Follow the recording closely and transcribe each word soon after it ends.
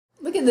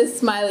Look at this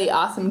smiley,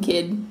 awesome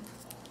kid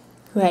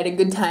who had a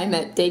good time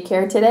at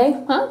daycare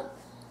today, huh?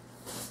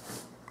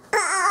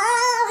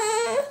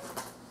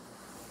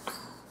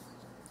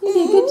 You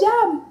did a good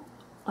job.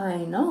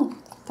 I know.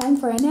 Time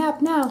for a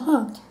nap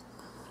now,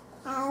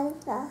 huh?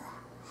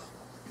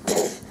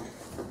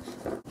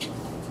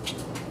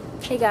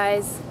 Hey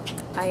guys,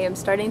 I am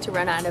starting to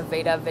run out of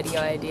VEDA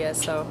video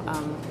ideas, so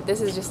this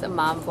is just a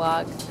mom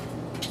vlog.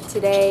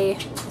 Today,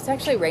 it's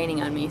actually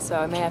raining on me, so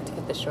I may have to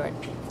cut this short.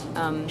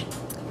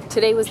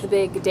 Today was the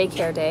big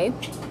daycare day,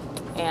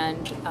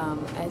 and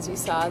as you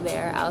saw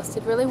there, Alice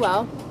did really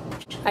well.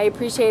 I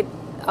appreciate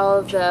all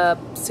of the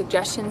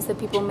suggestions that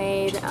people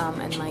made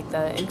and like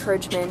the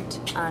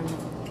encouragement on,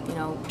 you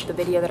know, the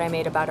video that I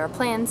made about our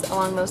plans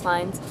along those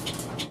lines.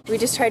 We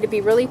just tried to be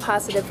really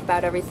positive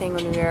about everything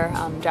when we were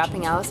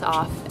dropping Alice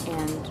off,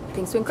 and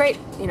things went great,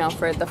 you know,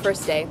 for the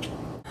first day.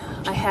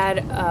 I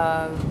had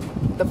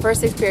the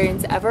first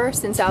experience ever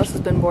since Alice has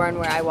been born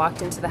where I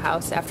walked into the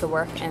house after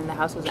work and the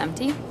house was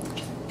empty.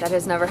 That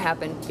has never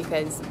happened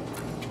because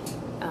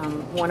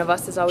one of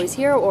us is always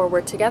here, or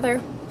we're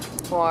together,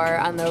 or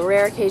on the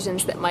rare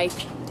occasions that Mike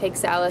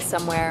takes Alice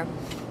somewhere,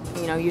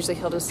 you know, usually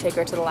he'll just take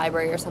her to the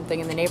library or something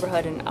in the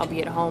neighborhood and I'll be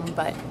at home,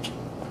 but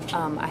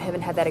I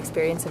haven't had that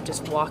experience of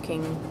just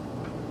walking,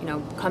 you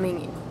know,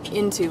 coming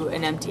into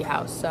an empty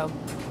house. So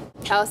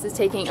Alice is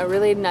taking a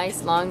really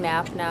nice long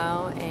nap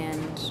now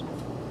and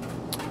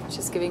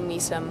just giving me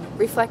some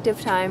reflective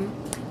time.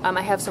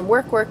 I have some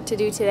work to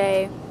do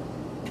today,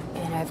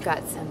 and I've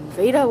got some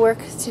VEDA work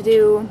to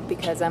do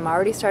because I'm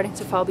already starting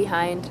to fall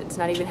behind. It's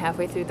not even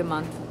halfway through the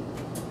month.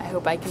 I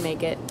hope I can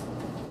make it.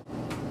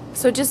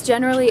 So just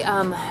generally,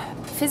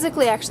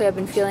 physically actually I've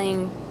been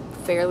feeling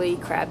fairly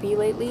crappy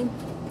lately.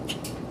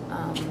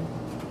 I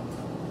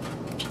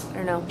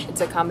don't know, it's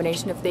a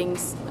combination of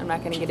things. I'm not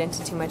going to get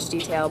into too much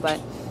detail, but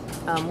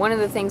one of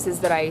the things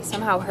is that I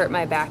somehow hurt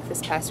my back this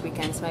past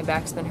weekend, so my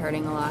back's been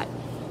hurting a lot,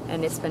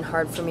 and it's been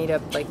hard for me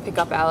to like pick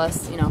up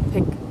Alice, you know,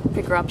 pick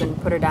her up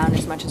and put her down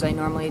as much as I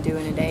normally do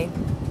in a day.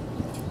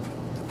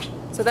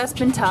 So that's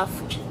been tough.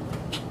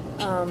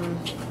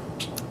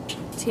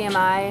 TMI,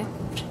 I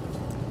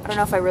don't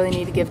know if I really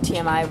need to give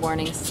TMI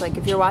warnings. It's like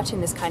if you're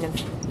watching this kind of,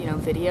 you know,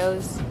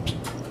 videos,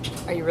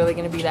 are you really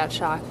going to be that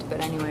shocked?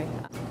 But anyway,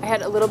 I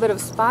had a little bit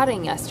of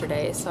spotting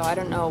yesterday, so I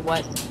don't know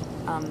what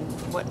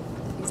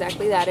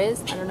exactly that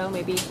is. I don't know,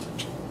 maybe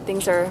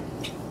things are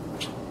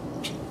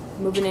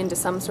moving into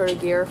some sort of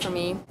gear for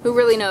me. Who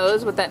really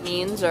knows what that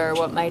means or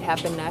what might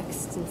happen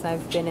next, since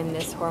I've been in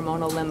this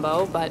hormonal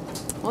limbo, but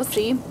we'll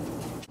see.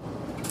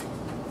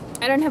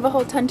 I don't have a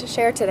whole ton to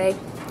share today.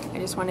 I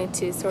just wanted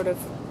to sort of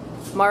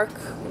mark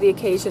the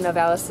occasion of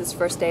Alice's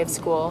first day of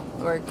school.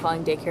 We're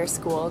calling daycare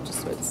school,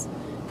 just so it's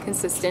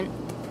consistent.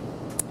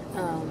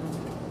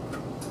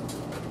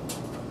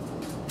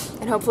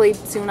 And hopefully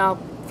soon I'll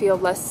feel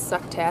less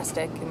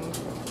sucktastic and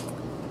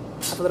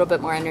have a little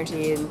bit more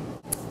energy. And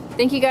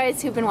thank you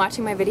guys who've been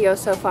watching my videos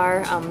so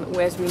far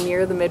as we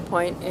near the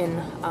midpoint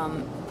in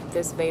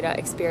this VEDA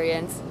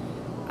experience.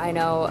 I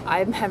know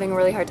I'm having a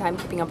really hard time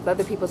keeping up with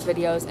other people's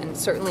videos, and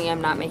certainly I'm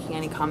not making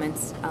any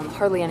comments,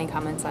 hardly any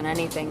comments on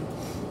anything.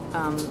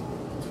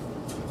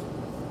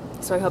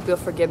 So I hope you'll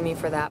forgive me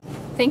for that.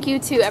 Thank you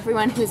to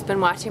everyone who's been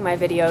watching my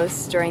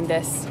videos during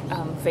this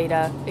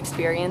VEDA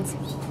experience.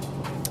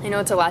 I know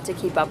it's a lot to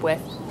keep up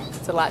with.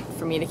 It's a lot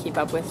for me to keep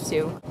up with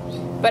too.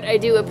 But I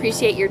do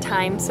appreciate your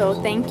time, so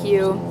thank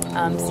you.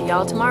 See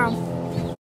y'all tomorrow.